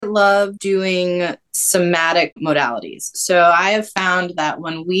love doing somatic modalities. So I have found that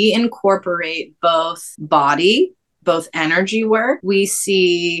when we incorporate both energy work, we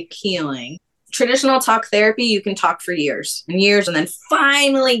see healing. Traditional talk therapy, you can talk for years and years and then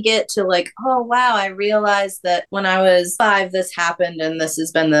finally get to like, oh, wow, I realized that when I was 5, this happened and this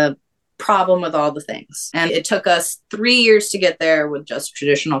has been the problem with all the things. And it took us 3 years to get there with just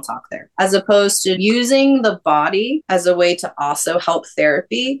traditional talk therapy, as opposed to using the body as a way to also help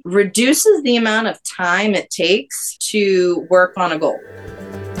therapy reduces the amount of time it takes to work on a goal.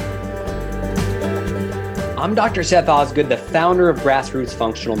 I'm Dr. Seth Osgood, the founder of Grassroots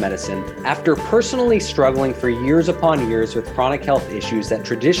Functional Medicine. After personally struggling for years upon years with chronic health issues that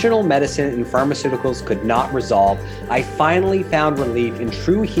traditional medicine and pharmaceuticals could not resolve, I finally found relief in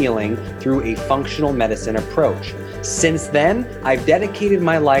true healing through a functional medicine approach. Since then, I've dedicated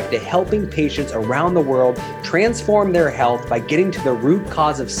my life to helping patients around the world transform their health by getting to the root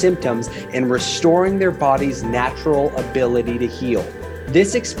cause of symptoms and restoring their body's natural ability to heal.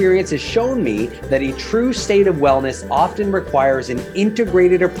 This experience has shown me that a true state of wellness often requires an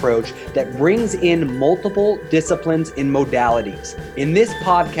integrated approach that brings in multiple disciplines and modalities. In this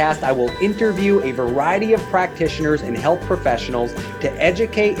podcast, I will interview a variety of practitioners and health professionals to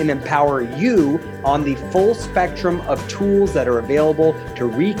educate and empower you on the full spectrum of tools that are available to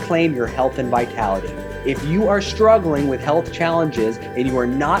reclaim your health and vitality. If you are struggling with health challenges and you are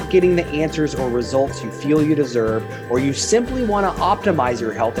not getting the answers or results you feel you deserve, or you simply want to optimize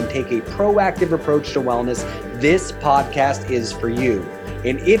your health and take a proactive approach to wellness, this podcast is for you.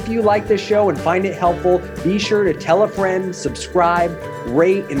 And if you like the show and find it helpful, be sure to tell a friend, subscribe,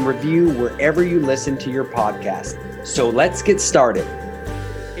 rate, and review wherever you listen to your podcast. So let's get started.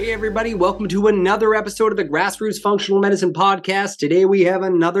 Hey everybody, welcome to another episode of the Grassroots Functional Medicine Podcast. Today we have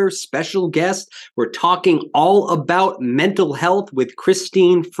another special guest. We're talking all about mental health with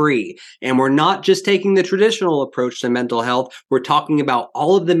Christine Free. And we're not just taking the traditional approach to mental health, we're talking about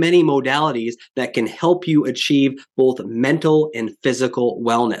all of the many modalities that can help you achieve both mental and physical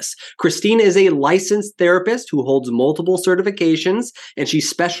wellness. Christine is a licensed therapist who holds multiple certifications, and she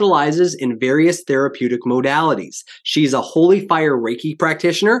specializes in various therapeutic modalities. She's a Holy Fire Reiki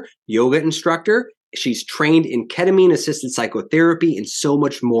practitioner, yoga instructor. She's trained in ketamine-assisted psychotherapy and so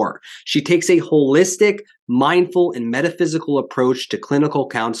much more. She takes a holistic, mindful, and metaphysical approach to clinical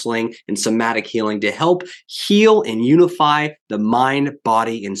counseling and somatic healing to help heal and unify the mind,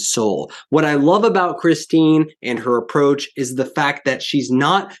 body, and soul. What I love about Christine and her approach is the fact that she's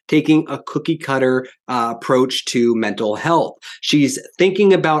not taking a cookie-cutter approach to mental health. She's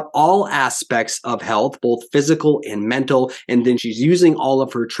thinking about all aspects of health, both physical and mental, and then she's using all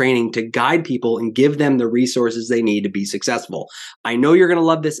of her training to guide people and give them the resources they need to be successful. I know you're going to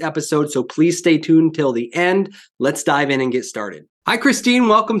love this episode, so please stay tuned till the end. Let's dive in and get started. Hi, Christine.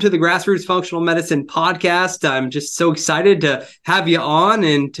 Welcome to the Grassroots Functional Medicine Podcast. I'm just so excited to have you on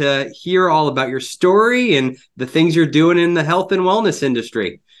and to hear all about your story and the things you're doing in the health and wellness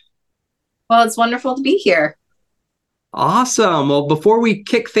industry. Well, it's wonderful to be here. Awesome. Well, before we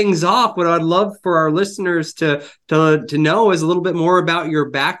kick things off, what I'd love for our listeners to know is a little bit more about your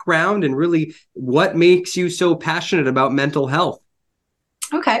background and really what makes you so passionate about mental health.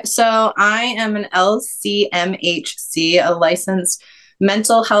 Okay, so I am an LCMHC, a licensed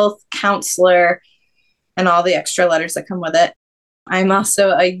mental health counselor, and all the extra letters that come with it. I'm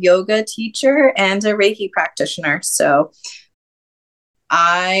also a yoga teacher and a Reiki practitioner. So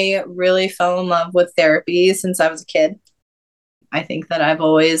I really fell in love with therapy since I was a kid. I think that I've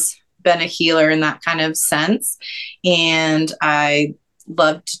always been a healer in that kind of sense. And I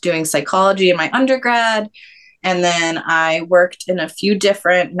loved doing psychology in my undergrad. And then I worked in a few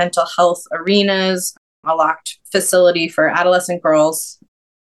different mental health arenas, a locked facility for adolescent girls,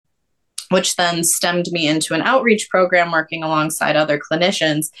 which then stemmed me into an outreach program working alongside other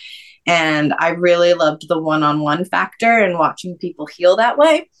clinicians. And I really loved the one-on-one factor and watching people heal that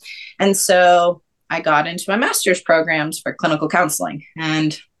way. And so I got into my master's programs for clinical counseling.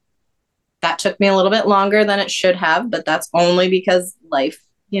 And that took me a little bit longer than it should have, but that's only because life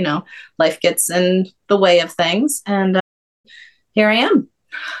gets in the way of things. And here I am.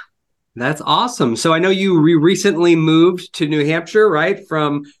 That's awesome. So I know you recently moved to New Hampshire, right?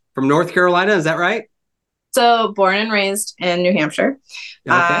 From North Carolina. Is that right? So born and raised in New Hampshire.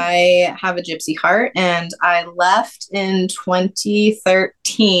 Okay. I have a gypsy heart, and I left in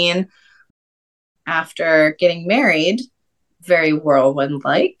 2013 after getting married, very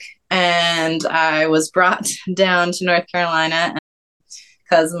whirlwind-like. And I was brought down to North Carolina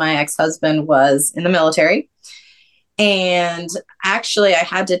because my ex-husband was in the military. And actually, I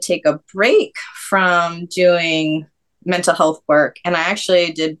had to take a break from doing mental health work. And I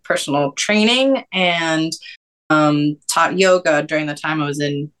actually did personal training and taught yoga during the time I was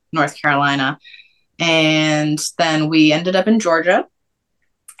in North Carolina. And then we ended up in Georgia.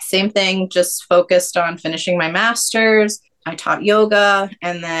 Same thing, just focused on finishing my master's. I taught yoga.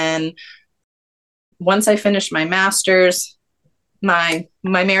 And then once I finished my master's, my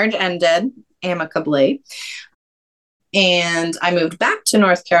marriage ended amicably. And I moved back to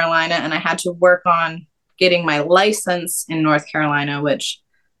North Carolina, and I had to work on getting my license in North Carolina, which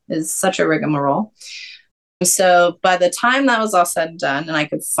is such a rigmarole. So by the time that was all said and done, and I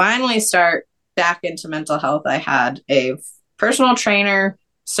could finally start back into mental health, I had a personal trainer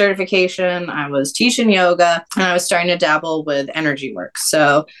certification, I was teaching yoga, and I was starting to dabble with energy work.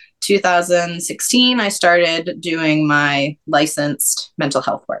 So 2016, I started doing my licensed mental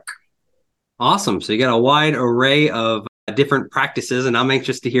health work. Awesome. So you got a wide array of different practices, and I'm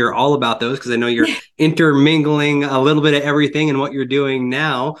anxious to hear all about those because I know you're intermingling a little bit of everything in what you're doing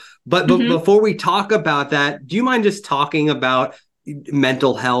now. But before we talk about that, do you mind just talking about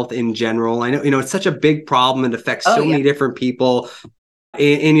mental health in general? I know, it's such a big problem. It affects so many different people.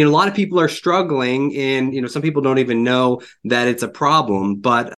 And a lot of people are struggling, and some people don't even know that it's a problem.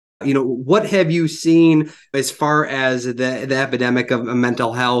 But what have you seen as far as the epidemic of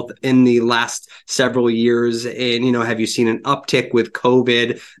mental health in the last several years? And, have you seen an uptick with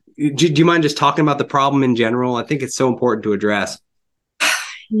COVID? Do you mind just talking about the problem in general? I think it's so important to address.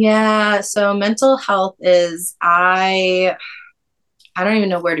 Yeah. So mental health is, I don't even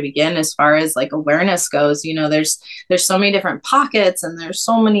know where to begin as far as like awareness goes. There's so many different pockets and there's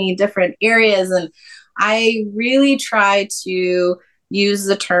so many different areas. And I really try to use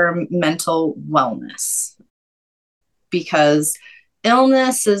the term mental wellness because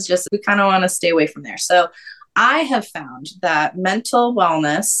illness is just, we kind of want to stay away from there. So I have found that mental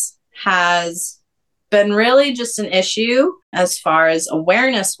wellness has been really just an issue as far as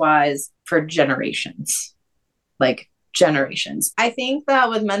awareness wise for generations. I think that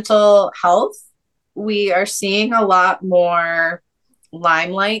with mental health, we are seeing a lot more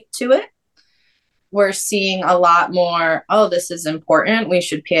limelight to it. We're seeing a lot more, oh, this is important, we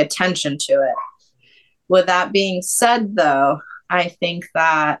should pay attention to it. With that being said, though, I think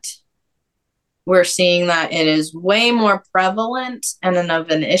that we're seeing that it is way more prevalent and of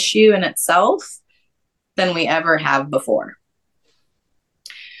an issue in itself than we ever have before.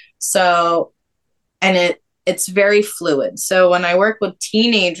 So, and it's very fluid. So when I work with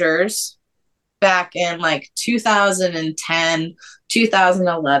teenagers back in like 2010,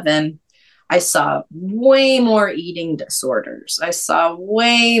 2011, I saw way more eating disorders. I saw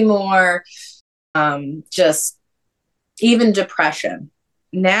way more just even depression.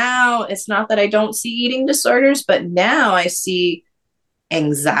 Now it's not that I don't see eating disorders, but now I see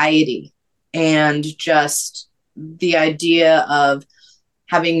anxiety and just the idea of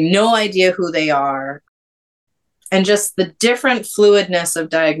having no idea who they are. And just the different fluidness of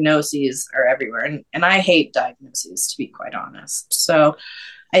diagnoses are everywhere. And I hate diagnoses, to be quite honest. So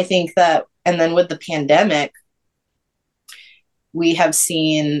I think that, and then with the pandemic, we have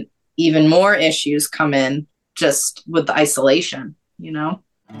seen even more issues come in just with the isolation,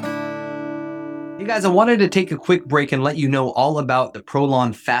 Hey guys, I wanted to take a quick break and let you know all about the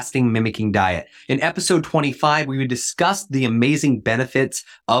Prolon fasting mimicking diet. In episode 25, we discussed the amazing benefits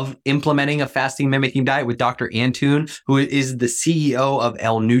of implementing a fasting mimicking diet with Dr. Antoon, who is the CEO of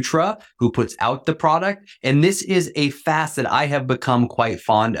L Nutra, who puts out the product. And this is a fast that I have become quite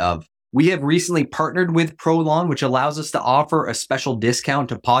fond of. We have recently partnered with Prolon, which allows us to offer a special discount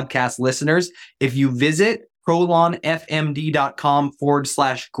to podcast listeners. If you visit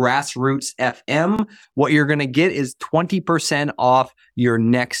prolonfmd.com/grassrootsfm. What you're going to get is 20% off your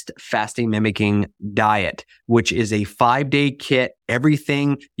next fasting mimicking diet, which is a 5-day kit.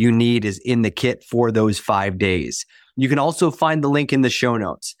 Everything you need is in the kit for those 5 days. You can also find the link in the show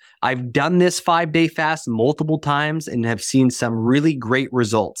notes. I've done this 5-day fast multiple times and have seen some really great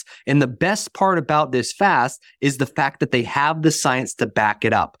results. And the best part about this fast is the fact that they have the science to back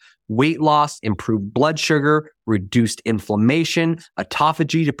it up. Weight loss, improved blood sugar, reduced inflammation,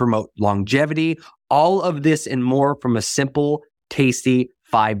 autophagy to promote longevity, all of this and more from a simple, tasty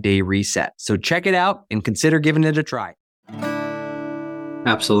 5-day reset. So check it out and consider giving it a try.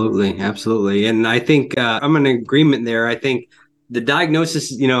 Absolutely. And I think I'm in agreement there. I think the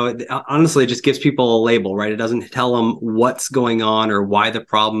diagnosis, honestly, it just gives people a label, right? It doesn't tell them what's going on or why the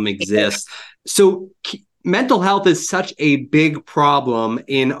problem exists. So mental health is such a big problem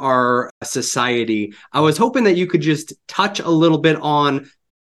in our society. I was hoping that you could just touch a little bit on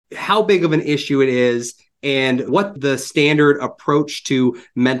how big of an issue it is and what the standard approach to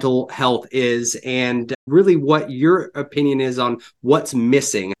mental health is, and really what your opinion is on what's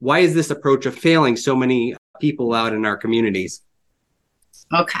missing. Why is this approach failing so many people out in our communities?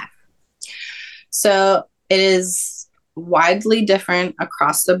 Okay. So it is widely different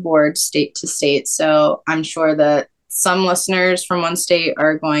across the board, state to state. So I'm sure that some listeners from one state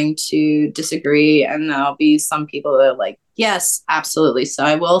are going to disagree, and there'll be some people that are like, yes, absolutely. So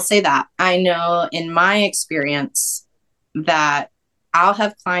I will say that. I know in my experience that I'll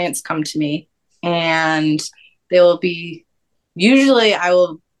have clients come to me and they will be, usually I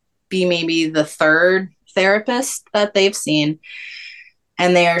will be maybe the third therapist that they've seen,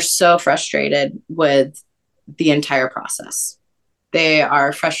 and they are so frustrated with the entire process. They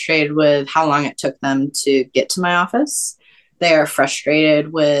are frustrated with how long it took them to get to my office. They are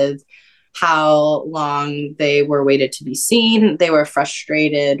frustrated with how long they were waited to be seen. They were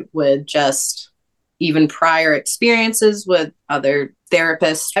frustrated with just even prior experiences with other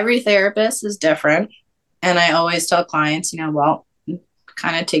therapists. Every therapist is different. And I always tell clients, well, it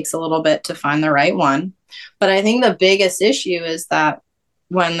kind of takes a little bit to find the right one. But I think the biggest issue is that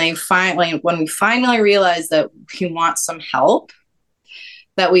when we finally realize that we want some help,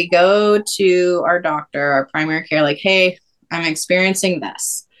 that we go to our doctor, our primary care, like, hey, I'm experiencing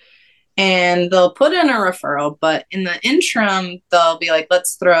this. And they'll put in a referral, but in the interim, they'll be like,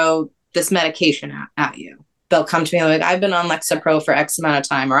 let's throw this medication at you. They'll come to me like, I've been on Lexapro for X amount of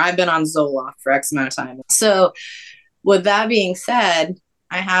time, or I've been on Zoloft for X amount of time. So with that being said,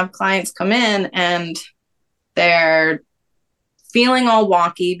 I have clients come in and they're feeling all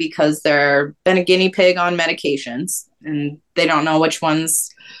wonky because they've been a guinea pig on medications and they don't know which ones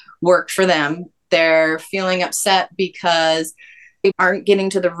work for them. They're feeling upset because they aren't getting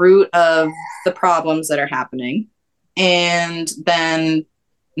to the root of the problems that are happening. And then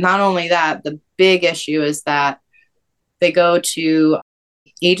not only that, the big issue is that they go to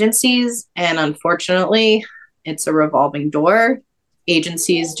agencies, and unfortunately, it's a revolving door.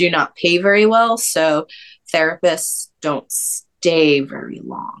 Agencies do not pay very well, so therapists don't stay very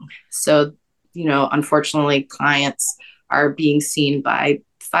long. So, unfortunately, clients are being seen by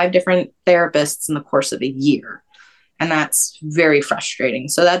 5 different therapists in the course of a year. And that's very frustrating.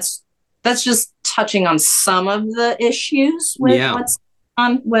 So that's just touching on some of the issues with what's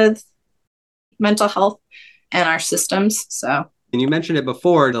on with mental health and our systems. So. And you mentioned it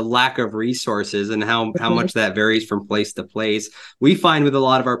before, the lack of resources and how much that varies from place to place. We find with a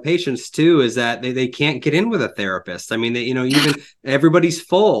lot of our patients too, is that they can't get in with a therapist. I mean, even everybody's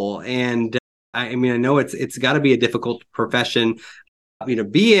full. And I know it's got to be a difficult profession to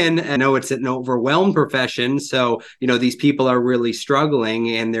be in. I know it's an overwhelmed profession. So, these people are really struggling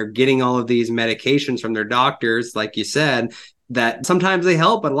and they're getting all of these medications from their doctors, like you said, that sometimes they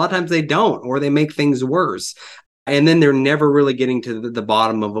help, but a lot of times they don't, or they make things worse. And then they're never really getting to the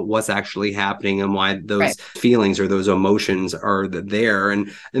bottom of what's actually happening and why those feelings or those emotions are there.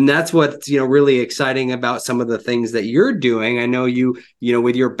 And that's what's, really exciting about some of the things that you're doing. I know you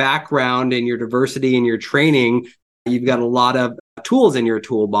with your background and your diversity and your training, you've got a lot of tools in your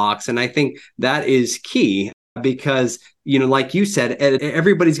toolbox. And I think that is key because, like you said,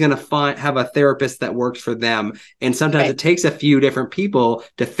 everybody's going to have a therapist that works for them. And sometimes it takes a few different people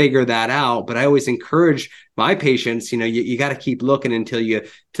to figure that out. But I always encourage my patients, you got to keep looking until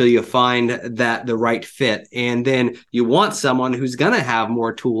you find that the right fit. And then you want someone who's going to have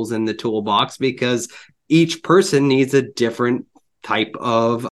more tools in the toolbox because each person needs a different type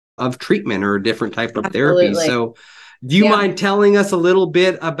of treatment or a different type of therapy. So do you mind telling us a little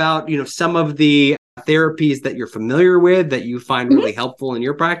bit about, some of the therapies that you're familiar with that you find really helpful in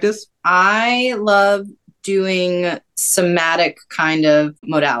your practice? I love doing somatic kind of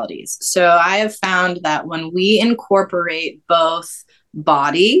modalities. So I have found that when we incorporate both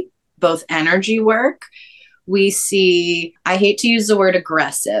energy work, we see, I hate to use the word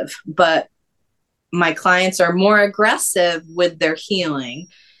aggressive, but my clients are more aggressive with their healing.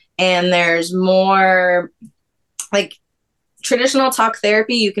 And there's more like traditional talk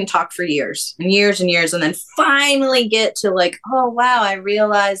therapy, you can talk for years and years and years, and then finally get to like, oh, wow, I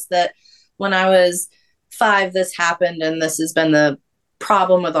realized that when I was 5, this happened, and this has been the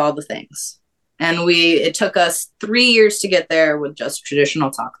problem with all the things. And it took us 3 years to get there with just traditional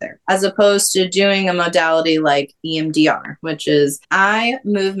talk therapy, as opposed to doing a modality like EMDR, which is eye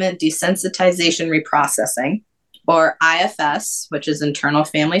movement desensitization reprocessing, or IFS, which is internal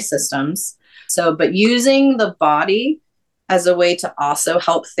family systems. So, but using the body as a way to also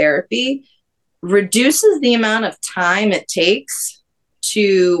help therapy reduces the amount of time it takes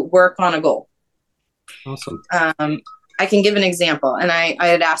to work on a goal. Awesome. I can give an example. And I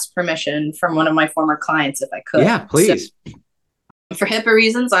had asked permission from one of my former clients if I could. Yeah, please. So, for HIPAA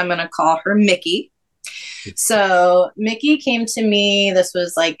reasons, I'm going to call her Mickey. So Mickey came to me, this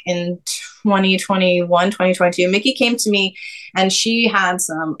was like in 2021, 2022. Mickey came to me and she had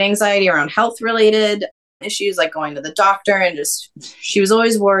some anxiety around health related issues, like going to the doctor, and just, she was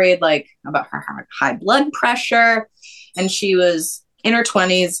always worried like about her high blood pressure. And she was in her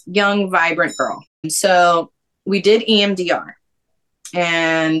 20s, young, vibrant girl. And so we did EMDR.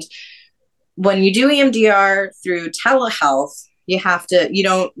 And when you do EMDR through telehealth, you have to,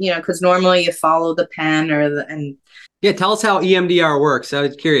 because normally you follow the pen and yeah, tell us how EMDR works. I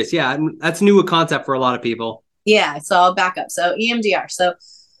was curious. Yeah, that's a new concept for a lot of people. Yeah, so I'll back up. So EMDR, so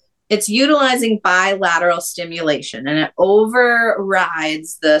it's utilizing bilateral stimulation, and it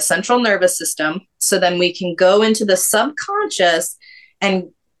overrides the central nervous system. So then we can go into the subconscious and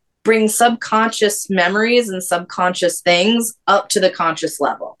bring subconscious memories and subconscious things up to the conscious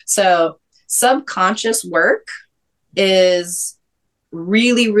level. So subconscious work is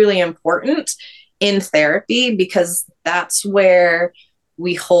really, really important in therapy, because that's where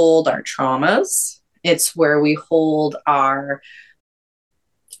we hold our traumas. It's where we hold our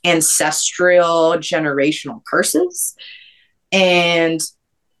ancestral generational curses. And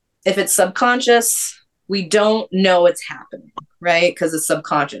if it's subconscious, we don't know it's happening, right? Because it's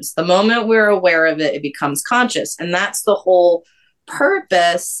subconscious. The moment we're aware of it, it becomes conscious. And that's the whole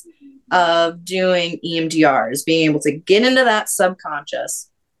purpose of doing EMDR, is being able to get into that subconscious,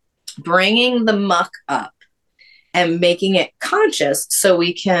 bringing the muck up and making it conscious so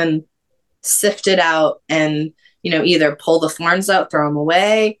we can sift it out and, either pull the thorns out, throw them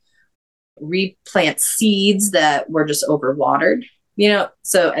away, replant seeds that were just overwatered.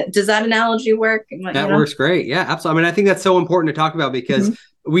 So does that analogy work? That works great. Yeah, absolutely. I mean, I think that's so important to talk about, because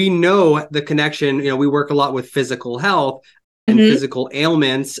we know the connection. We work a lot with physical health and physical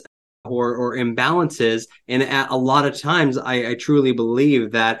ailments or imbalances. And a lot of times I truly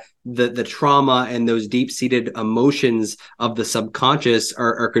believe that the trauma and those deep-seated emotions of the subconscious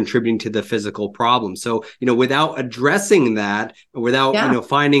are contributing to the physical problem. So, without addressing that, without,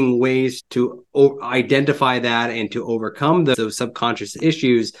 finding ways to identify that and to overcome those subconscious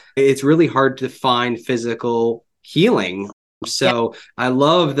issues, it's really hard to find physical healing. So I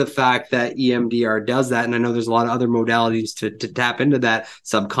love the fact that EMDR does that. And I know there's a lot of other modalities to tap into that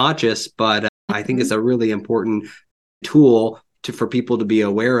subconscious, but I think it's a really important tool for people to be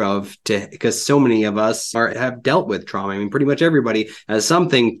aware of, because so many of us have dealt with trauma. I mean, pretty much everybody has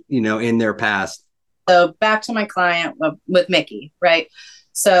something, in their past. So back to my client with Mickey, right?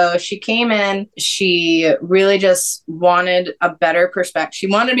 So she came in, she really just wanted a better perspective. She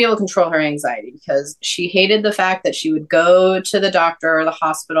wanted to be able to control her anxiety, because she hated the fact that she would go to the doctor or the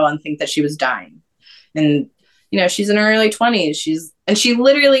hospital and think that she was dying. And, she's in her early 20s. She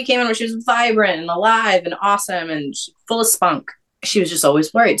literally came in where she was vibrant and alive and awesome and full of spunk. She was just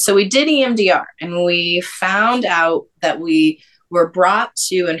always worried. So we did EMDR, and we found out that we were brought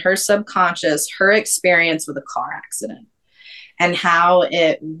to, in her subconscious, her experience with a car accident, and how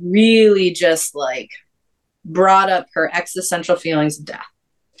it really just brought up her existential feelings of death.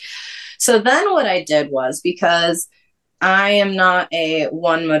 So then what I did was, because I am not a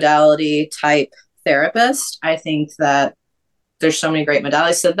one modality type therapist, I think that there's so many great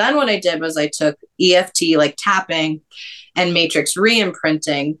modalities. So then what I did was I took EFT, like tapping, and matrix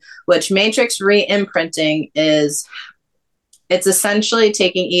re-imprinting, which matrix re-imprinting it's essentially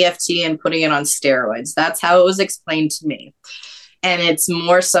taking EFT and putting it on steroids. That's how it was explained to me. And it's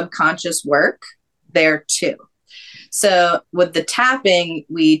more subconscious work there too. So with the tapping,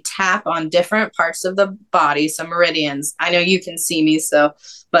 we tap on different parts of the body, some meridians. I know you can see me,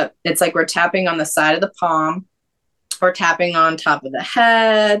 but it's like we're tapping on the side of the palm, or tapping on top of the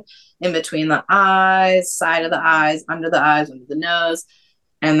head, in between the eyes, side of the eyes, under the nose.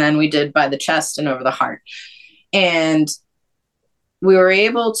 And then we did by the chest and over the heart. And we were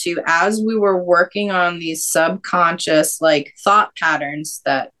able to, as we were working on these subconscious thought patterns,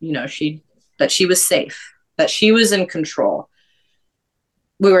 that, that she was safe, that she was in control.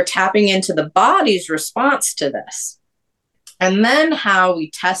 We were tapping into the body's response to this. And then how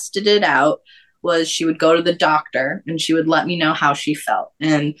we tested it out was she would go to the doctor and she would let me know how she felt.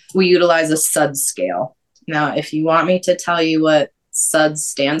 And we utilize a SUDS scale. Now, if you want me to tell you what SUDS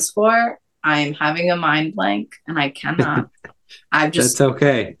stands for, I'm having a mind blank and I cannot. That's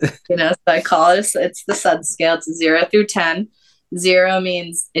okay. So I call it, it's the SUDS scale. It's 0 through 10. 0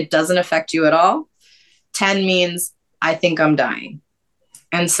 means it doesn't affect you at all. 10 means I think I'm dying.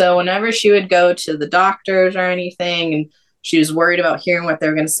 And so whenever she would go to the doctors or anything, and She was worried about hearing what they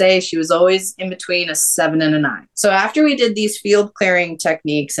were going to say. She was always in between a 7 and a 9. So after we did these field clearing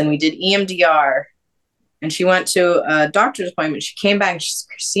techniques and we did EMDR, and she went to a doctor's appointment, she came back and she's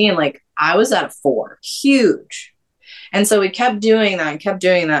seeing like I was at a 4, huge. And so we kept doing that and kept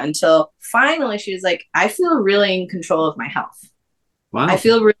doing that until finally she was like, I feel really in control of my health. Wow. I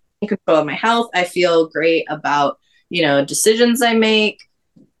feel really in control of my health. I feel great about, decisions I make.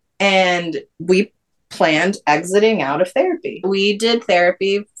 And we planned exiting out of therapy. We did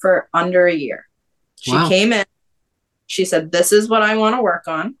therapy for under a year. She came in. She said, this is what I want to work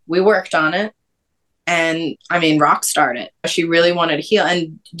on. We worked on it. And rock starred it. She really wanted to heal,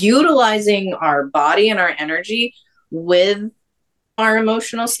 and utilizing our body and our energy with our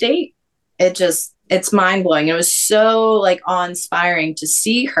emotional state. It's mind blowing. It was so like awe-inspiring to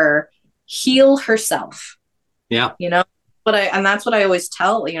see her heal herself. Yeah. And that's what I always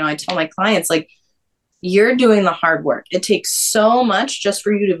tell, I tell my clients, like, you're doing the hard work. It takes so much just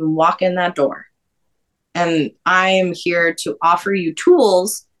for you to even walk in that door. And I am here to offer you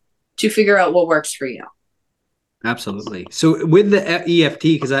tools to figure out what works for you. Absolutely. So with the EFT,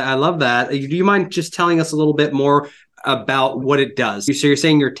 because I love that, do you mind just telling us a little bit more about what it does? So you're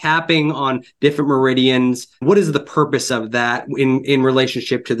saying you're tapping on different meridians. What is the purpose of that in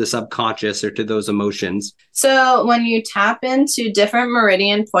relationship to the subconscious or to those emotions? So when you tap into different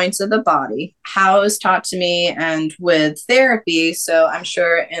meridian points of the body, how it was taught to me and with therapy, so I'm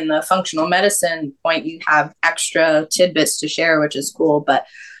sure in the functional medicine point, you have extra tidbits to share, which is cool. But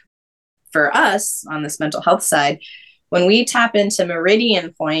for us on this mental health side, when we tap into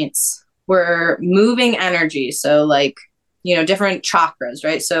meridian points, we're moving energy. So like, different chakras,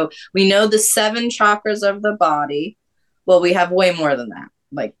 right? So we know the 7 chakras of the body. Well, we have way more than that,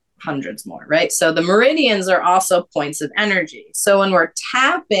 like hundreds more, right? So the meridians are also points of energy. So when we're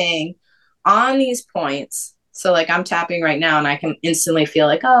tapping on these points, so like I'm tapping right now and I can instantly feel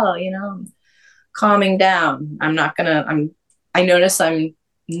like, I'm calming down. I notice I'm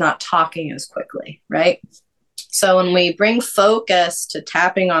not talking as quickly, right? So when we bring focus to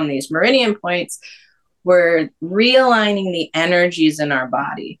tapping on these meridian points, we're realigning the energies in our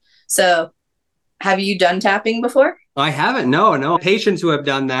body. So have you done tapping before? I haven't. No. Patients who have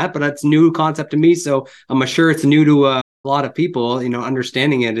done that, but that's a new concept to me. So I'm sure it's new to a lot of people.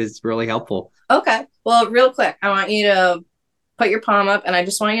 Understanding it is really helpful. Okay. Well, real quick, I want you to put your palm up and I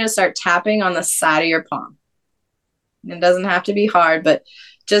just want you to start tapping on the side of your palm. It doesn't have to be hard, but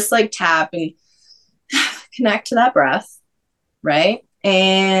just like tap and connect to that breath, right?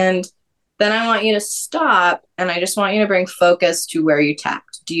 And then I want you to stop and I just want you to bring focus to where you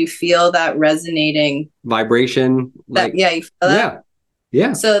tapped. Do you feel that resonating vibration? Yeah, you feel that?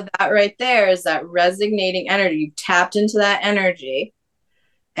 Yeah. So that right there is that resonating energy. You tapped into that energy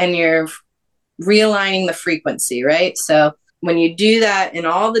and you're realigning the frequency, right? So when you do that in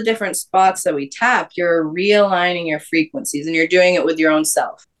all the different spots that we tap, you're realigning your frequencies and you're doing it with your own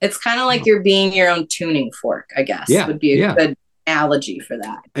self. It's kind of like you're being your own tuning fork, I guess, would be a good analogy for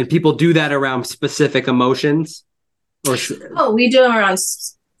that. And people do that around specific emotions? We do it around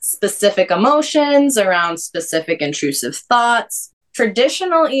specific emotions, around specific intrusive thoughts.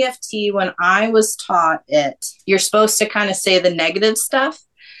 Traditional EFT, when I was taught it, you're supposed to kind of say the negative stuff.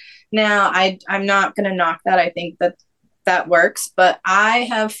 Now, I'm not going to knock that. I think that works, but I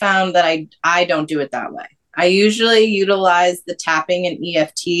have found that I don't do it that way. I usually utilize the tapping and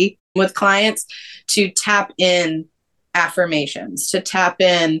EFT with clients to tap in affirmations, to tap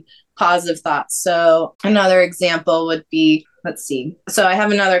in positive thoughts. So another example would be, let's see. So I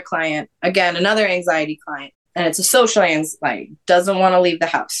have another client, again, another anxiety client, and it's a social anxiety, doesn't want to leave the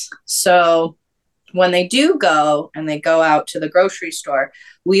house. So when they do go and they go out to the grocery store,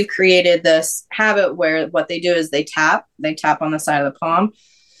 we've created this habit where what they do is they tap on the side of the palm.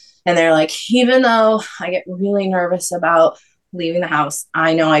 And they're like, even though I get really nervous about leaving the house,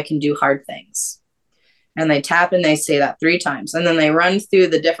 I know I can do hard things. And they tap and they say that 3 times. And then they run through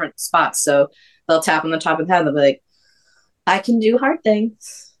the different spots. So they'll tap on the top of the head. They'll be like, I can do hard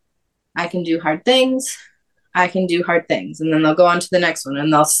things. I can do hard things. I can do hard things. And then they'll go on to the next one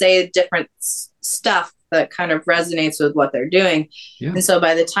and they'll say different stuff that kind of resonates with what they're doing. Yeah. And so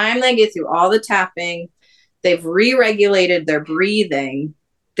by the time they get through all the tapping, they've re-regulated their breathing.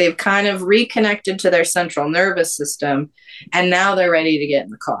 They've kind of reconnected to their central nervous system. And now they're ready to get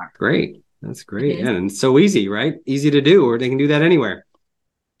in the car. Great. That's great. Mm-hmm. And it's so easy, right? Easy to do, or they can do that anywhere.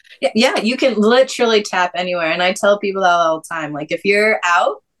 Yeah, you can literally tap anywhere. And I tell people that all the time. Like if you're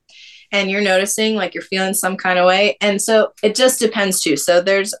out and you're noticing like you're feeling some kind of way. And so it just depends too. So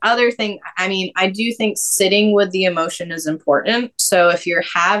there's other things. I mean, I do think sitting with the emotion is important. So if you're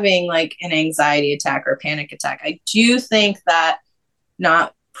having like an anxiety attack or a panic attack, I do think that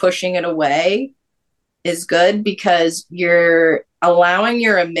not pushing it away is good, because you're allowing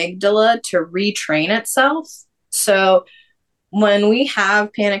your amygdala to retrain itself. So when we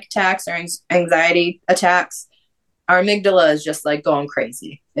have panic attacks or anxiety attacks, our amygdala is just like going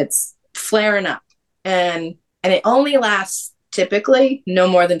crazy. It's flaring up, and it only lasts typically no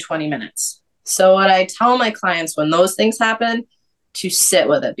more than 20 minutes. So what I tell my clients when those things happen, to sit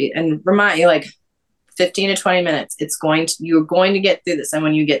with it and remind you, like 15 to 20 minutes, you're going to get through this. And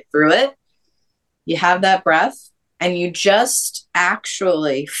when you get through it, you have that breath, and you just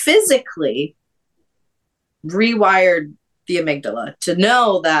actually physically rewired the amygdala to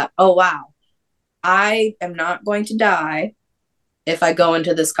know that, oh, wow, I am not going to die if I go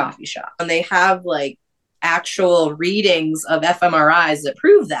into this coffee shop. And they have like actual readings of fMRIs that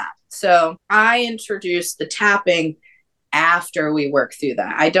prove that. So I introduced the tapping after we work through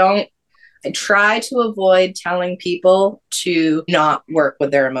that. I try to avoid telling people to not work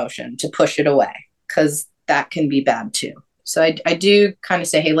with their emotion, to push it away, because that can be bad too. So I do kind of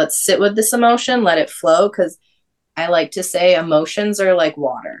say, hey, let's sit with this emotion, let it flow, because I like to say emotions are like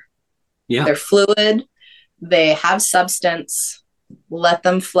water. Yeah. They're fluid, they have substance, let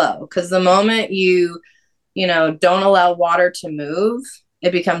them flow. Because the moment you don't allow water to move,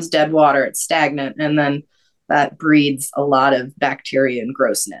 it becomes dead water, it's stagnant, and then that breeds a lot of bacteria and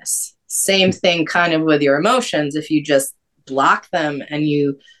grossness. Same thing kind of with your emotions. If you just block them and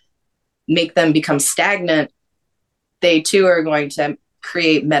you make them become stagnant, they too are going to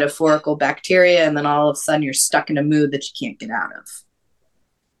create metaphorical bacteria, and then all of a sudden you're stuck in a mood that you can't get out of.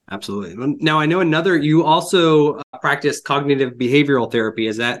 Absolutely. Now, I know you also practice cognitive behavioral therapy.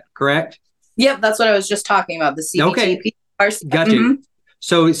 Is that correct? Yep, that's what I was just talking about, the CBT. Okay, got you. Mm-hmm.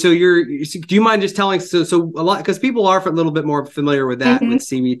 So do you mind just telling, so a lot, because people are a little bit more familiar with that, with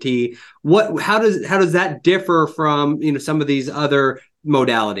CBT. How does that differ from, some of these other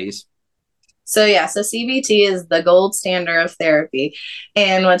modalities? So CBT is the gold standard of therapy.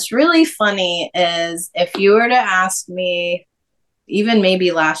 And what's really funny is, if you were to ask me, even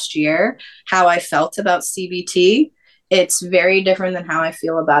maybe last year, how I felt about CBT, it's very different than how I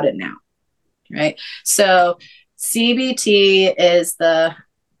feel about it now, right? So CBT is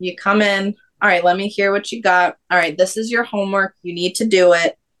you come in, all right, let me hear what you got. All right, this is your homework. You need to do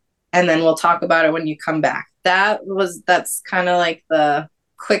it. And then we'll talk about it when you come back. That's kind of like the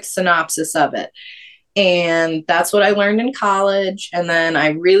quick synopsis of it. And that's what I learned in college. And then I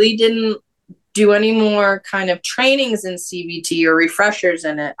really didn't do any more kind of trainings in CBT or refreshers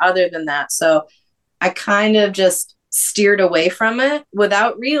in it other than that. So I kind of just steered away from it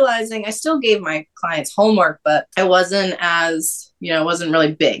without realizing. I still gave my clients homework, but it wasn't as, it wasn't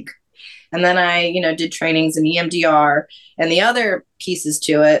really big. And then I, did trainings in EMDR and the other pieces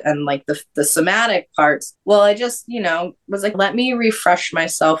to it, and like the somatic parts. Well, I just, was like, let me refresh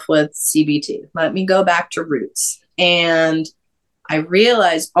myself with CBT. Let me go back to roots. And I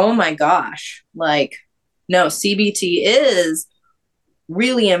realized, oh my gosh, like, no, CBT is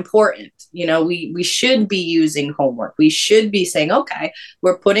really important. We should be using homework. We should be saying, okay,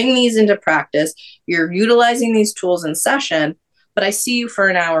 we're putting these into practice. You're utilizing these tools in session, but I see you for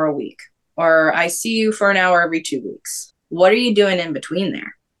an hour a week, or I see you for an hour every 2 weeks. What are you doing in between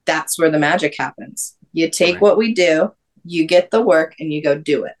there? That's where the magic happens. You take what we do, you get the work, and you go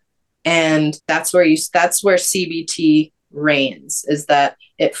do it. And that's where CBT reigns, is that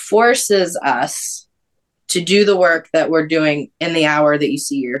it forces us to do the work that we're doing in the hour that you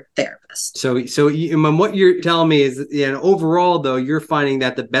see your therapist. So what you're telling me is, overall though, you're finding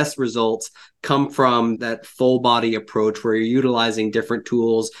that the best results come from that full body approach, where you're utilizing different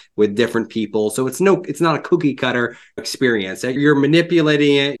tools with different people. So it's not a cookie cutter experience. You're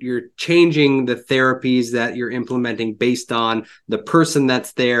manipulating it. You're changing the therapies that you're implementing based on the person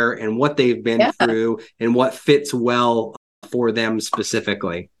that's there and what they've been through and what fits well for them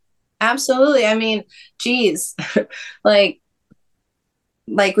specifically. Absolutely. I mean, geez, like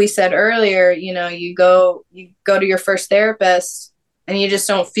we said earlier, you go to your first therapist and you just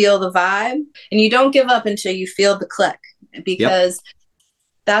don't feel the vibe, and you don't give up until you feel the click, because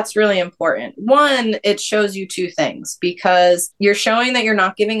that's really important. One, it shows you two things, because you're showing that you're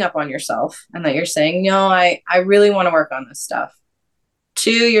not giving up on yourself and that you're saying, no, I really want to work on this stuff.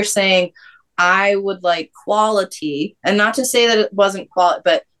 Two, you're saying, I would like quality, and not to say that it wasn't quality,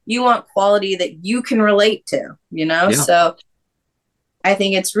 but you want quality that you can relate to, So I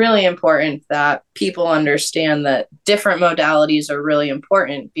think it's really important that people understand that different modalities are really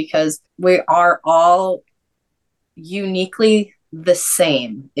important because we are all uniquely the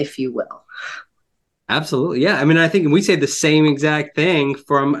same, if you will. Absolutely. Yeah. I mean, I think we say the same exact thing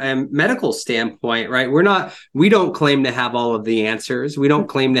from a medical standpoint, right? We don't claim to have all of the answers. We don't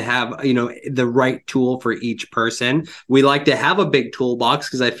claim to have, the right tool for each person. We like to have a big toolbox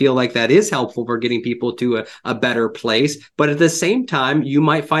because I feel like that is helpful for getting people to a better place. But at the same time, you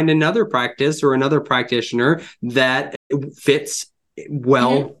might find another practice or another practitioner that fits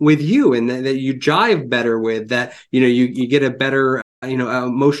well with you and that you jive better with, that, you get a better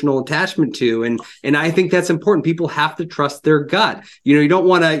emotional attachment to. And I think that's important. People have to trust their gut. You don't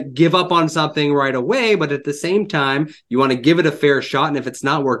want to give up on something right away, but at the same time, you want to give it a fair shot. And if it's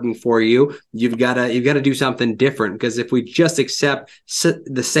not working for you, you've got to do something different. Because if we just accept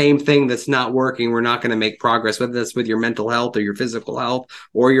the same thing that's not working, we're not going to make progress, whether that's with your mental health or your physical health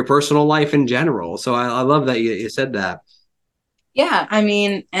or your personal life in general. So I love that you said that. Yeah, I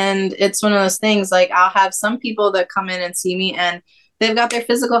mean, and it's one of those things, like I'll have some people that come in and see me and they've got their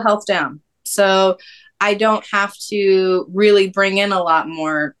physical health down. So I don't have to really bring in a lot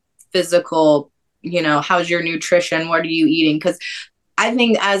more physical, how's your nutrition? What are you eating? Because I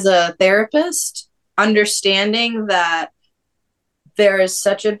think as a therapist, understanding that there is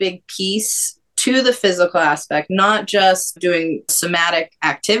such a big piece to the physical aspect, not just doing somatic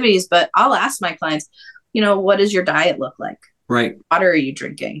activities, but I'll ask my clients, what does your diet look like? Right. Water are you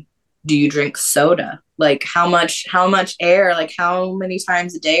drinking? Do you drink soda? Like how much air, like how many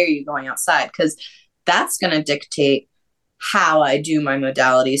times a day are you going outside? Because that's going to dictate how I do my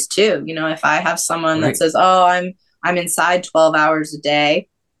modalities too. If I have someone that says, oh, I'm inside 12 hours a day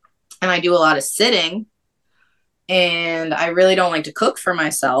and I do a lot of sitting and I really don't like to cook for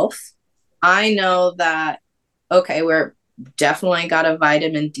myself, I know that, okay, we're definitely got a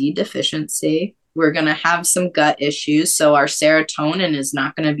vitamin D deficiency. We're going to have some gut issues. So our serotonin is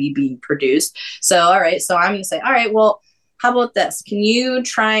not going to be being produced. So, all right. So I'm going to say, all right, well, how about this? Can you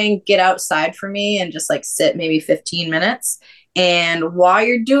try and get outside for me and just like sit maybe 15 minutes? And while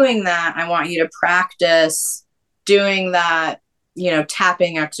you're doing that, I want you to practice doing that,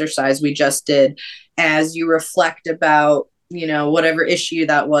 tapping exercise we just did as you reflect about, whatever issue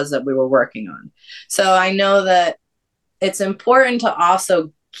that was that we were working on. So I know that it's important to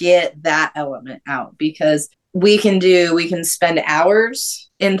also get that element out because we can spend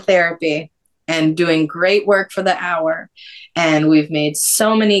hours in therapy and doing great work for the hour. And we've made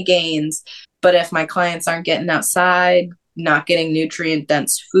so many gains. But if my clients aren't getting outside, not getting nutrient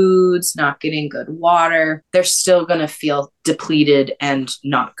dense foods, not getting good water, they're still going to feel depleted and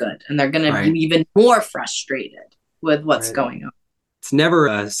not good. And they're going to be even more frustrated with what's going on. It's never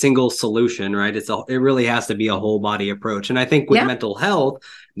a single solution, right? It really has to be a whole body approach. And I think with mental health,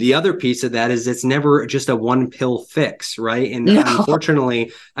 the other piece of that is it's never just a one pill fix, right? And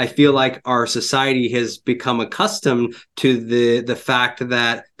unfortunately, I feel like our society has become accustomed to the fact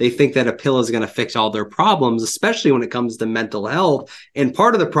that they think that a pill is going to fix all their problems, especially when it comes to mental health. And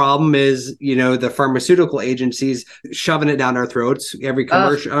part of the problem is, the pharmaceutical agencies shoving it down our throats. Every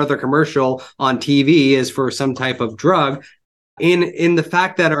other commercial on TV is for some type of drug. In the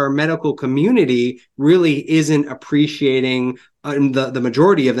fact that our medical community really isn't appreciating, the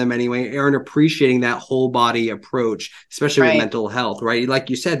majority of them anyway, aren't appreciating that whole body approach, especially with mental health, right?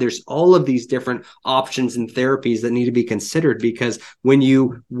 Like you said, there's all of these different options and therapies that need to be considered because when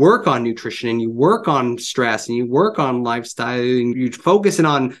you work on nutrition and you work on stress and you work on lifestyle and you're focusing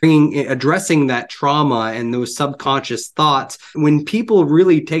on addressing that trauma and those subconscious thoughts, when people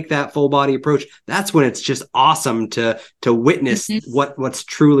really take that full body approach, that's when it's just awesome to witness what's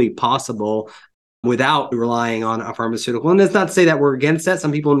truly possible without relying on a pharmaceutical. And that's not to say that we're against that.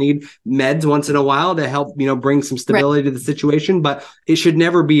 Some people need meds once in a while to help, bring some stability to the situation, but it should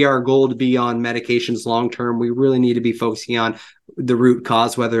never be our goal to be on medications long-term. We really need to be focusing on the root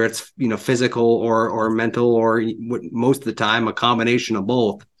cause, whether it's, physical or mental, or most of the time, a combination of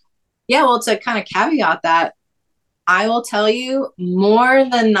both. Yeah. Well, to kind of caveat that, I will tell you more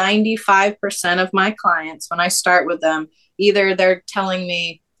than 95% of my clients, when I start with them, either they're telling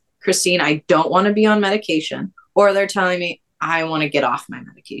me, Christine, I don't want to be on medication, or they're telling me, I want to get off my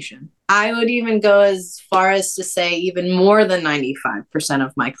medication. I would even go as far as to say even more than 95%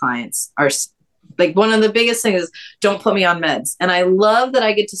 of my clients are like, one of the biggest things is don't put me on meds. And I love that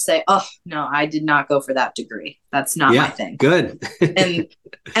I get to say, oh, no, I did not go for that degree. That's not my thing. Good. and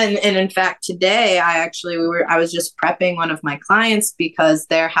in fact, today I was just prepping one of my clients because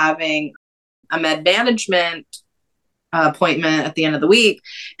they're having a med management appointment at the end of the week.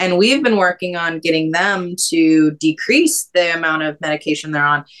 And we've been working on getting them to decrease the amount of medication they're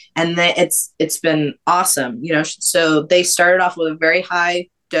on. And it's been awesome. You know, so they started off with a very high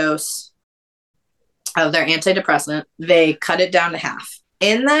dose of their antidepressant. They cut it down to half.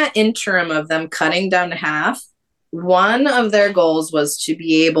 In that interim of them cutting down to half, one of their goals was to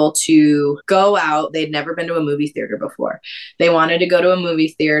be able to go out. They'd never been to a movie theater before. They wanted to go to a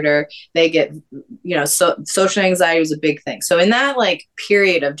movie theater. They get, you know, so social anxiety was a big thing. So in that like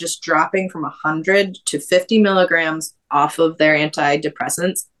period of just dropping from 100 to 50 milligrams off of their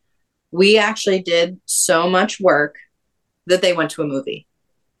antidepressants, we actually did so much work that they went to a movie.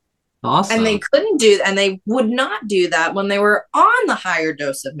 Awesome. And they couldn't do, and they would not do that when they were on the higher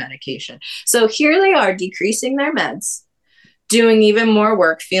dose of medication. So here they are decreasing their meds, doing even more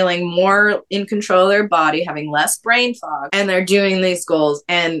work, feeling more in control of their body, having less brain fog, and they're doing these goals.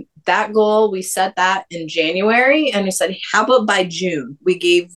 And that goal, we set that in January, and we said, how about by June? We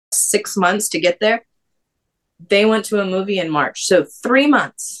gave 6 months to get there. They went to a movie in March. So 3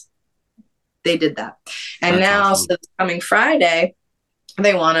 months they did that. And That's now, awesome. so this coming Friday,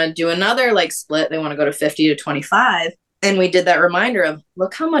 they want to do another like split. They want to go to 50 to 25. And we did that reminder of,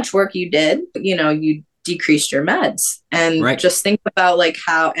 look how much work you did. You know, you decreased your meds, and just think about like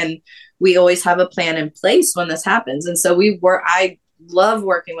how, and we always have a plan in place when this happens. And so I love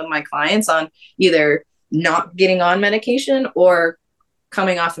working with my clients on either not getting on medication or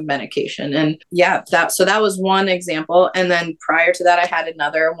coming off of medication. And yeah, that was one example. And then prior to that, I had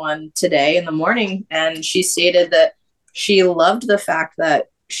another one today in the morning, and she stated that she loved the fact that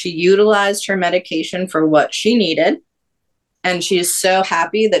she utilized her medication for what she needed. And she's so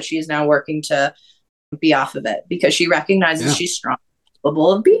happy that she's now working to be off of it because she recognizes she's strong,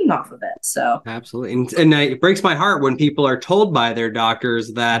 capable of being off of it. So absolutely. And it breaks my heart when people are told by their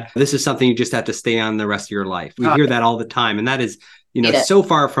doctors that this is something you just have to stay on the rest of your life. We hear that all the time. And that is, you know, so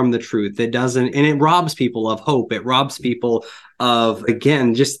far from the truth. It doesn't, and it robs people of hope. It robs people of,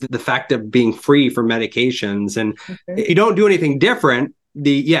 again, just the fact of being free from medications. And if you don't do anything different,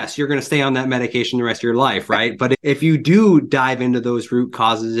 yes, you're going to stay on that medication the rest of your life, right? But if you do dive into those root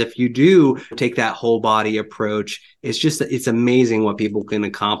causes, if you do take that whole body approach, it's amazing what people can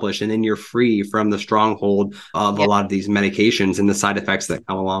accomplish. And then you're free from the stronghold of a lot of these medications and the side effects that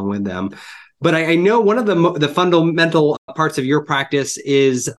come along with them. But I know one of the fundamental parts of your practice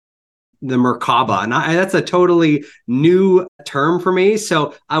is the Merkaba. And that's a totally new term for me.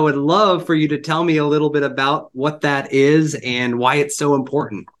 So I would love for you to tell me a little bit about what that is and why it's so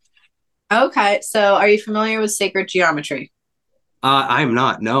important. Okay. So are you familiar with sacred geometry? I'm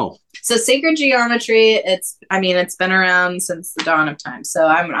not, no. So sacred geometry, it's been around since the dawn of time. So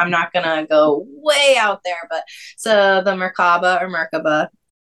I'm not going to go way out there, but so the Merkaba or Merkaba,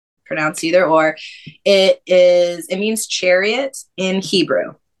 pronounced either or, it means chariot in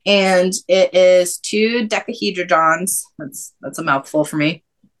Hebrew. And it is 2 decahedrons. That's a mouthful for me.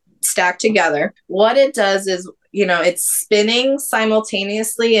 Stacked together. What it does is, you know, it's spinning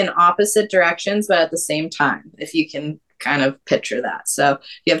simultaneously in opposite directions, but at the same time, if you can kind of picture that. So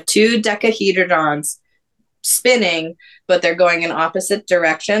you have 2 decahedrons spinning, but they're going in opposite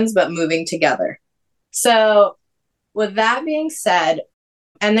directions, but moving together. So with that being said,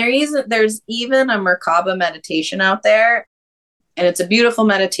 and there's even a Merkaba meditation out there, and it's a beautiful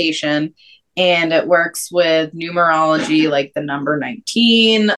meditation, and it works with numerology, like the number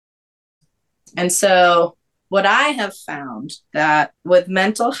 19. And so what I have found that with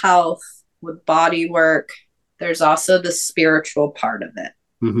mental health, with body work, there's also the spiritual part of it.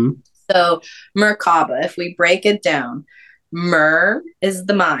 Mm-hmm. So Merkaba, if we break it down, Mer is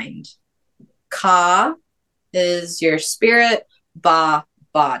the mind. Ka is your spirit. Ba,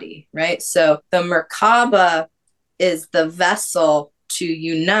 body, right? So the Merkaba is the vessel to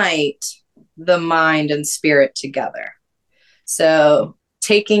unite the mind and spirit together. So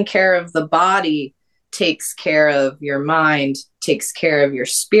taking care of the body takes care of your mind, takes care of your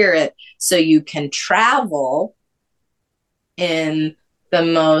spirit, so you can travel in the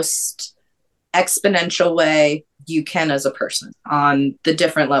most exponential way you can as a person on the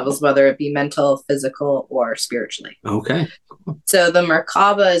different levels, whether it be mental, physical, or spiritually. Okay. So the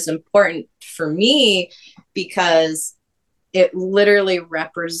Merkaba is important for me because it literally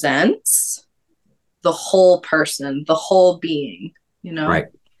represents the whole person, the whole being, you know? Right.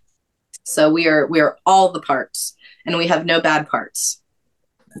 So we are all the parts, and we have no bad parts.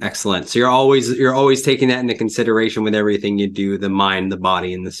 Excellent. So you're always taking that into consideration with everything you do, the mind, the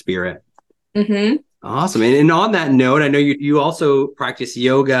body, and the spirit. Mm-hmm. Awesome. And on that note, I know you also practice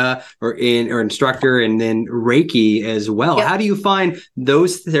yoga or instructor and then Reiki as well. Yep. How do you find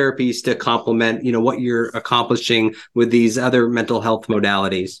those therapies to complement, what you're accomplishing with these other mental health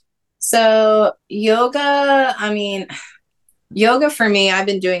modalities? So yoga for me, I've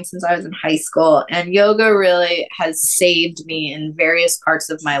been doing since I was in high school, and yoga really has saved me in various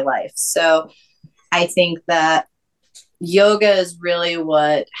parts of my life. So I think that yoga is really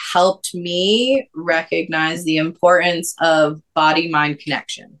what helped me recognize the importance of body-mind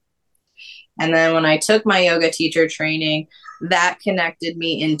connection. And then when I took my yoga teacher training, that connected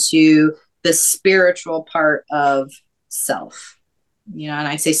me into the spiritual part of self. And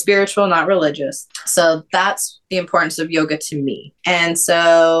I say spiritual, not religious. So that's the importance of yoga to me. And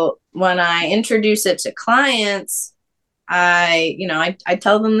so when I introduce it to clients, I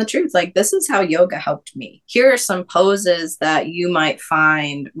tell them the truth. Like, this is how yoga helped me. Here are some poses that you might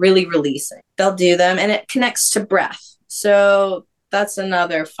find really releasing. They'll do them, and it connects to breath. So that's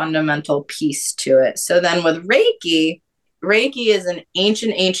another fundamental piece to it. So then with Reiki is an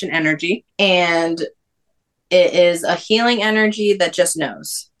ancient energy, and it is a healing energy that just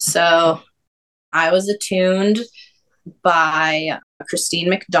knows. So I was attuned by Christine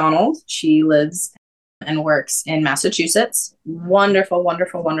McDonald. She lives and works in Massachusetts. Wonderful,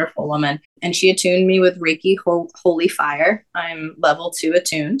 wonderful, wonderful woman. And she attuned me with Reiki Holy Fire. I'm level 2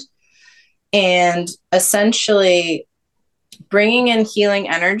 attuned. And essentially bringing in healing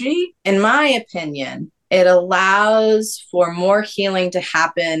energy, in my opinion, it allows for more healing to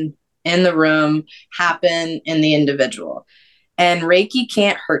happen in the room, happen in the individual. And Reiki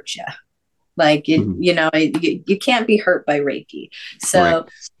can't hurt you. Like, you can't be hurt by Reiki. So right.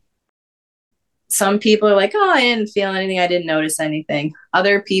 Some people are like, oh, I didn't feel anything. I didn't notice anything.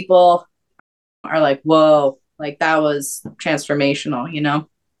 Other people are like, whoa, like that was transformational.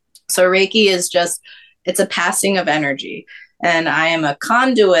 So Reiki is it's a passing of energy. And I am a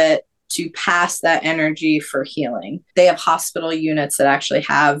conduit to pass that energy for healing. They have hospital units that actually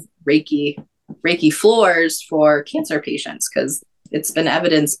have Reiki floors for cancer patients because it's been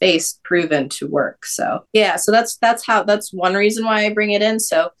evidence-based, proven to work. So yeah, so that's one reason why I bring it in.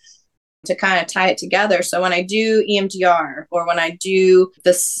 So to kind of tie it together. So when I do EMDR or when I do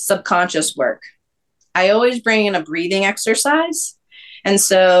the subconscious work, I always bring in a breathing exercise. And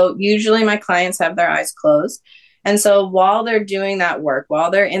so usually my clients have their eyes closed. And so while they're doing that work, while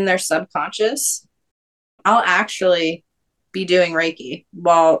they're in their subconscious, I'll actually be doing Reiki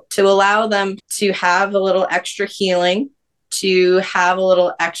to allow them to have a little extra healing, to have a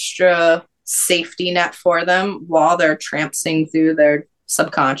little extra safety net for them while they're trampsing through their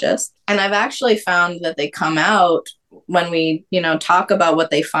subconscious. And I've actually found that they come out when we, talk about what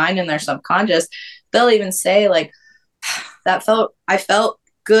they find in their subconscious, they'll even say like, I felt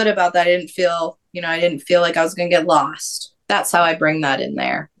good about that. I didn't feel like I was going to get lost. That's how I bring that in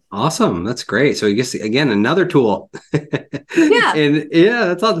there. Awesome. That's great. So I guess, again, another tool. Yeah. And yeah,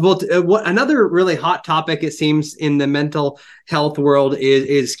 that's awesome. Well, another really hot topic, it seems, in the mental health world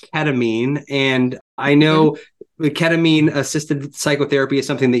is ketamine. And I know ketamine assisted psychotherapy is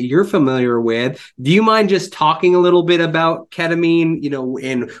something that you're familiar with. Do you mind just talking a little bit about ketamine,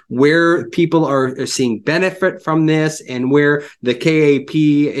 and where people are seeing benefit from this and where the KAP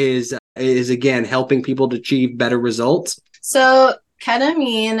is again helping people to achieve better results? So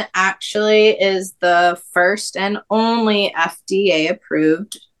ketamine actually is the first and only FDA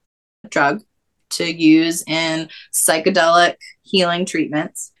approved drug to use in psychedelic healing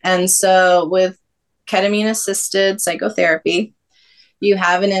treatments. And so with ketamine assisted psychotherapy, you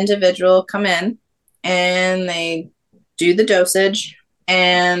have an individual come in and they do the dosage.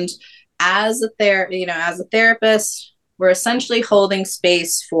 And as a therapist, we're essentially holding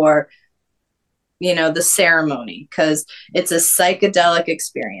space for the ceremony, because it's a psychedelic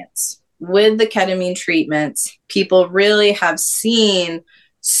experience. With the ketamine treatments, people really have seen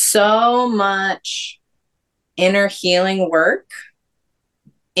so much inner healing work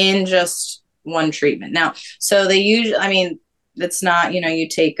in just one treatment. Now, so they usually, it's not, you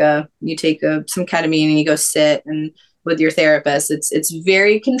take some ketamine and you go sit and with your therapist, it's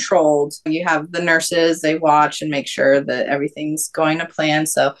very controlled. You have the nurses, they watch and make sure that everything's going to plan.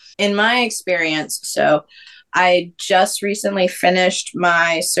 So in my experience, I just recently finished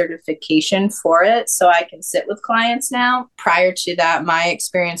my certification for it, so I can sit with clients now. Prior to that, my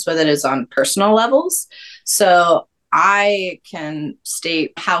experience with it is on personal levels. So I can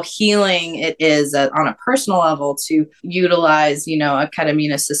state how healing it is on a personal level to utilize, a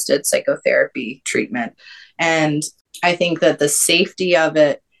ketamine assisted psychotherapy treatment. And I think that the safety of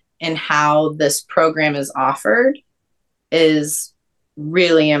it and how this program is offered is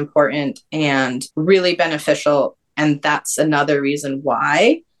really important and really beneficial. And that's another reason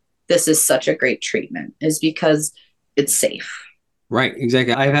why this is such a great treatment, is because it's safe. Right,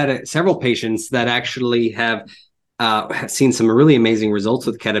 exactly. I've had several patients that actually have seen some really amazing results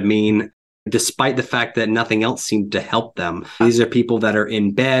with ketamine, despite the fact that nothing else seemed to help them. These are people that are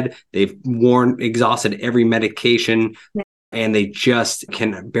in bed, they've exhausted every medication, and they just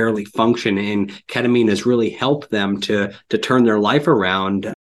can barely function. And ketamine has really helped them to turn their life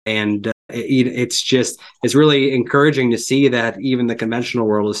around. And it's really encouraging to see that even the conventional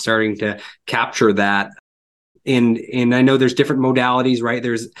world is starting to capture that. And I know there's different modalities, right?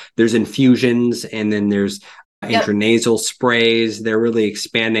 There's infusions, and then there's intranasal sprays. They're really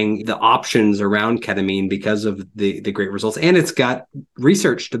expanding the options around ketamine because of the great results. And it's got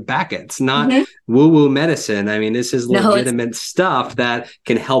research to back it. It's not woo-woo medicine. I mean, this is legitimate stuff that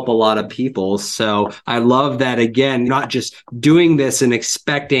can help a lot of people. So I love that, again, not just doing this and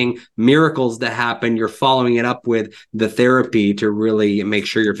expecting miracles to happen. You're following it up with the therapy to really make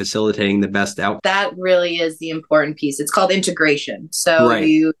sure you're facilitating the best outcome. That really is the important piece. It's called integration. So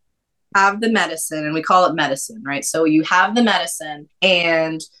you have the medicine, and we call it medicine, right? So you have the medicine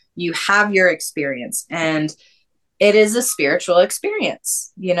and you have your experience, and it is a spiritual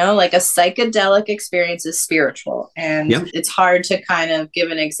experience, like a psychedelic experience is spiritual. And it's hard to kind of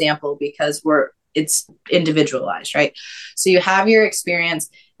give an example because it's individualized, right? So you have your experience,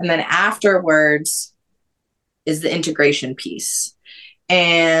 and then afterwards is the integration piece.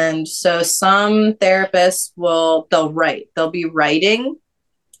 And so some therapists they'll be writing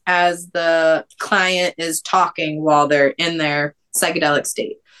as the client is talking while they're in their psychedelic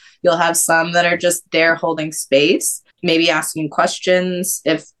state. You'll have some that are just there holding space, maybe asking questions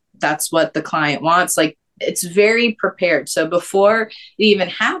if that's what the client wants. Like, it's very prepared. So before it even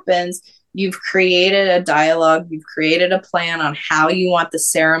happens, you've created a dialogue, you've created a plan on how you want the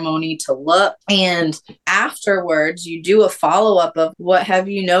ceremony to look. And afterwards, you do a follow-up of what have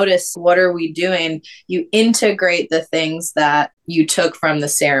you noticed? What are we doing? You integrate the things that you took from the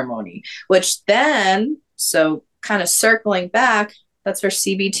ceremony, which then, so kind of circling back, that's where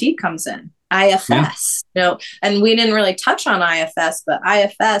CBT comes in. IFS, and we didn't really touch on IFS, but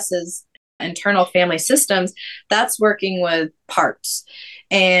IFS is internal family systems. That's working with parts.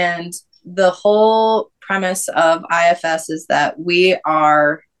 And the whole premise of IFS is that we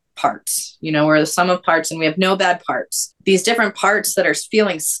are parts, we're the sum of parts, and we have no bad parts. These different parts that are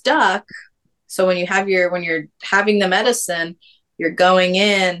feeling stuck. So when you're having the medicine, you're going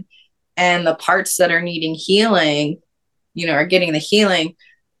in, and the parts that are needing healing, are getting the healing.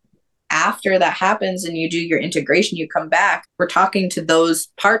 After that happens and you do your integration, you come back, we're talking to those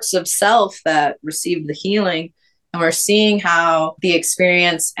parts of self that received the healing, and we're seeing how the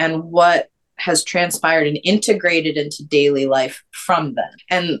experience and what has transpired and integrated into daily life from them.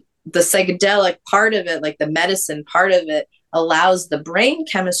 And the psychedelic part of it, like the medicine part of it, allows the brain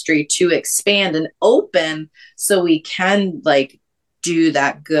chemistry to expand and open so we can do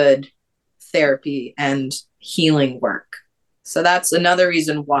that good therapy and healing work. So that's another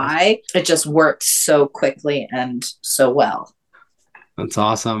reason why it just works so quickly and so well. That's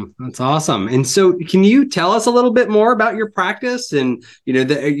awesome. That's awesome. And so can you tell us a little bit more about your practice? And,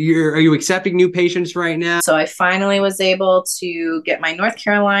 are you accepting new patients right now? So I finally was able to get my North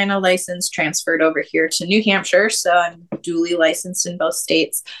Carolina license transferred over here to New Hampshire. So I'm duly licensed in both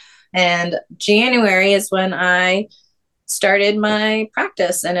states. And January is when I started my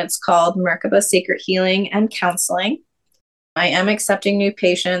practice, and it's called Merkaba Sacred Healing and Counseling. I am accepting new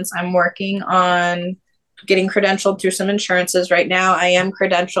patients. I'm working on getting credentialed through some insurances right now. I am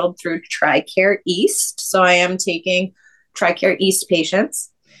credentialed through TRICARE East. So I am taking TRICARE East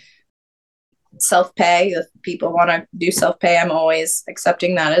patients. Self-pay, if people want to do self-pay, I'm always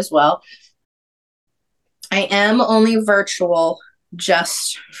accepting that as well. I am only virtual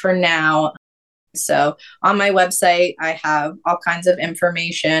just for now. So on my website, I have all kinds of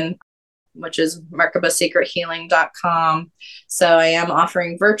information, which is merkabasacredhealing.com. So I am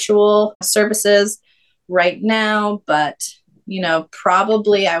offering virtual services right now, but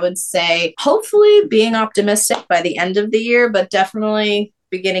probably I would say, hopefully being optimistic by the end of the year, but definitely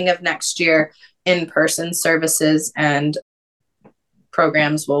beginning of next year, in-person services and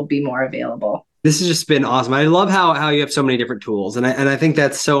programs will be more available. This has just been awesome. I love how you have so many different tools. And I think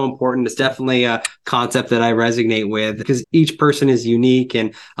that's so important. It's definitely a concept that I resonate with, because each person is unique.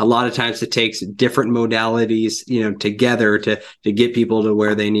 And a lot of times it takes different modalities, together to get people to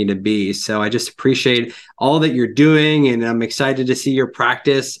where they need to be. So I just appreciate all that you're doing. And I'm excited to see your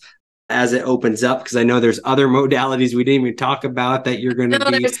practice as it opens up, because I know there's other modalities we didn't even talk about that you're going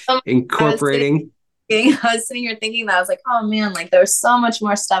to be incorporating. I was sitting here thinking that I was like, oh man, like there was so much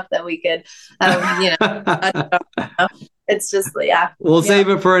more stuff that we could, it's just, yeah. We'll save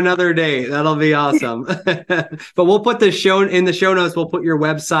it for another day. That'll be awesome. But we'll put the show notes. We'll put your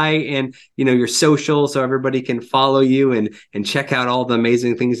website and, your social so everybody can follow you and check out all the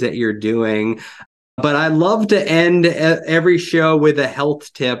amazing things that you're doing. But I love to end every show with a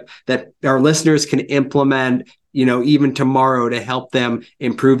health tip that our listeners can implement, even tomorrow to help them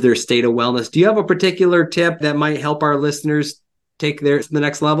improve their state of wellness. Do you have a particular tip that might help our listeners take the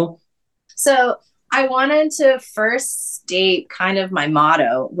next level? So I wanted to first state kind of my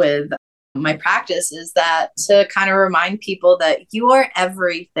motto with my practice is that to kind of remind people that you are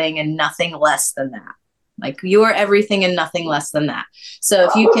everything and nothing less than that. Like you are everything and nothing less than that. So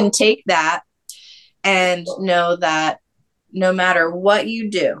if you can take that and know that no matter what you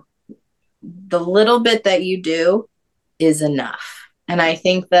do, the little bit that you do is enough. And I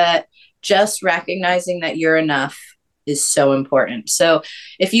think that just recognizing that you're enough is so important. So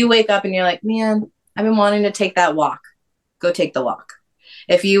if you wake up and you're like, man, I've been wanting to take that walk, go take the walk.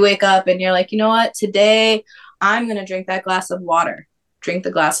 If you wake up and you're like, you know what, today I'm going to drink that glass of water, drink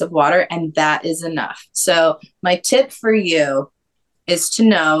the glass of water, and that is enough. So my tip for you is to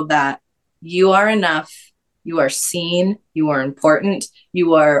know that you are enough. You are seen. You are important.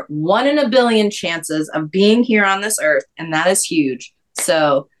 You are 1 in a billion chances of being here on this earth. And that is huge.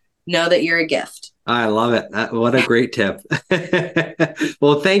 So know that you're a gift. I love it. What a great tip.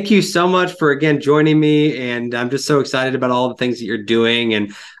 Well, thank you so much for, again, joining me. And I'm just so excited about all the things that you're doing.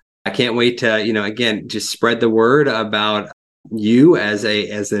 And I can't wait to, again, just spread the word about you as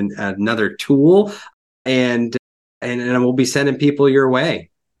another tool. And we'll be sending people your way.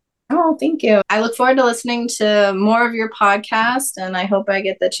 Oh, thank you. I look forward to listening to more of your podcast, and I hope I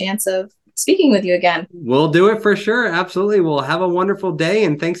get the chance of speaking with you again. We'll do it for sure. Absolutely. We'll have a wonderful day,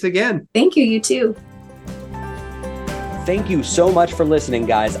 and thanks again. Thank you. You too. Thank you so much for listening,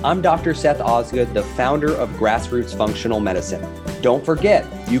 guys. I'm Dr. Seth Osgood, the founder of Grassroots Functional Medicine. Don't forget,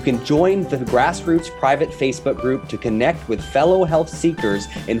 you can join the Grassroots private Facebook group to connect with fellow health seekers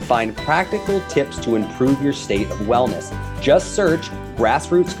and find practical tips to improve your state of wellness. Just search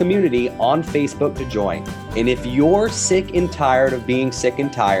Grassroots Community on Facebook to join. And if you're sick and tired of being sick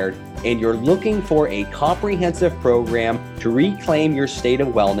and tired, and you're looking for a comprehensive program to reclaim your state of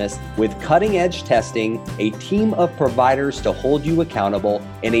wellness with cutting-edge testing, a team of providers to hold you accountable,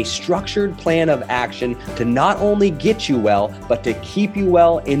 and a structured plan of action to not only get you well, but to keep you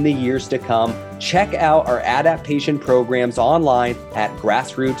well in the years to come, check out our adaptation programs online at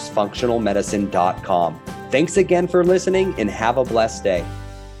grassrootsfunctionalmedicine.com. Thanks again for listening and have a blessed day.